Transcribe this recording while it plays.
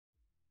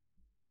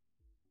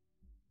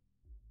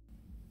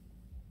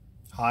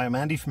Hi, I'm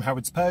Andy from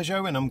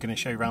NJ70OHO and I'm going to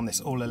show you around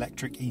this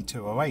all-electric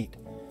E208.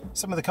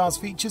 Some of the car's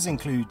features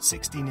include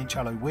 16-inch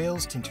alloy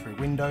wheels, tinted-free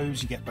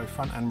windows, you get both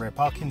front and rear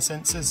parking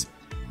sensors.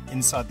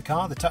 Inside the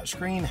car, the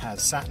touchscreen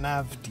has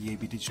sat-nav,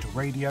 DAB digital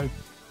radio,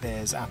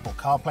 there's Apple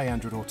CarPlay,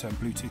 Android Auto and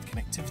Bluetooth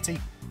connectivity.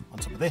 On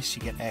top of this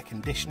you get air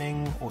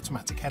conditioning,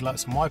 automatic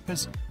headlights and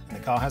wipers, and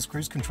the car has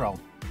cruise control.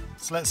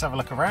 So let's have a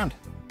look around.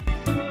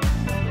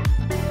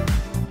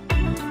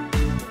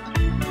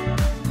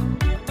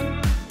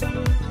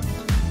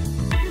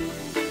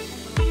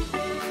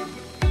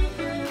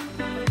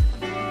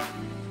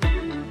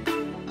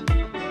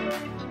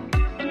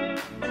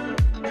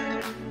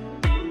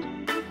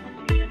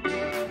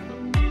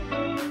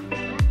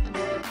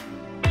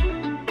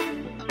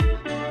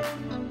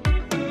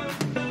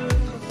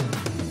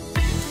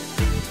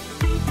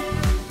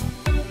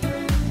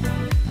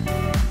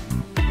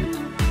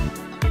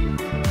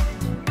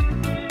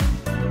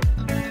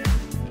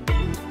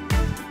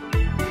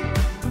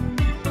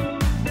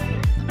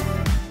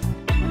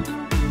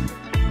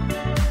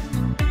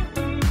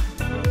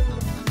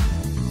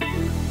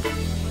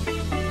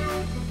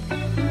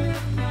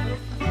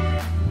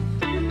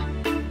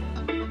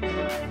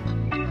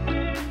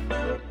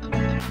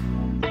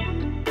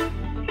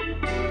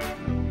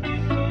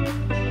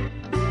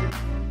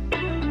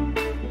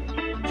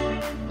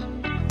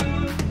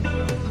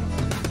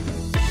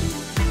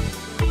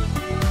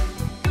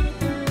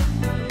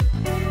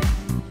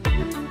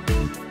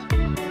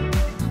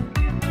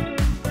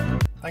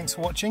 Thanks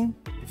for watching.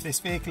 If this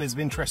vehicle is of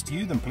interest to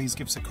you, then please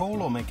give us a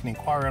call or make an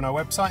inquiry on our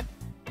website.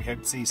 We hope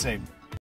to see you soon.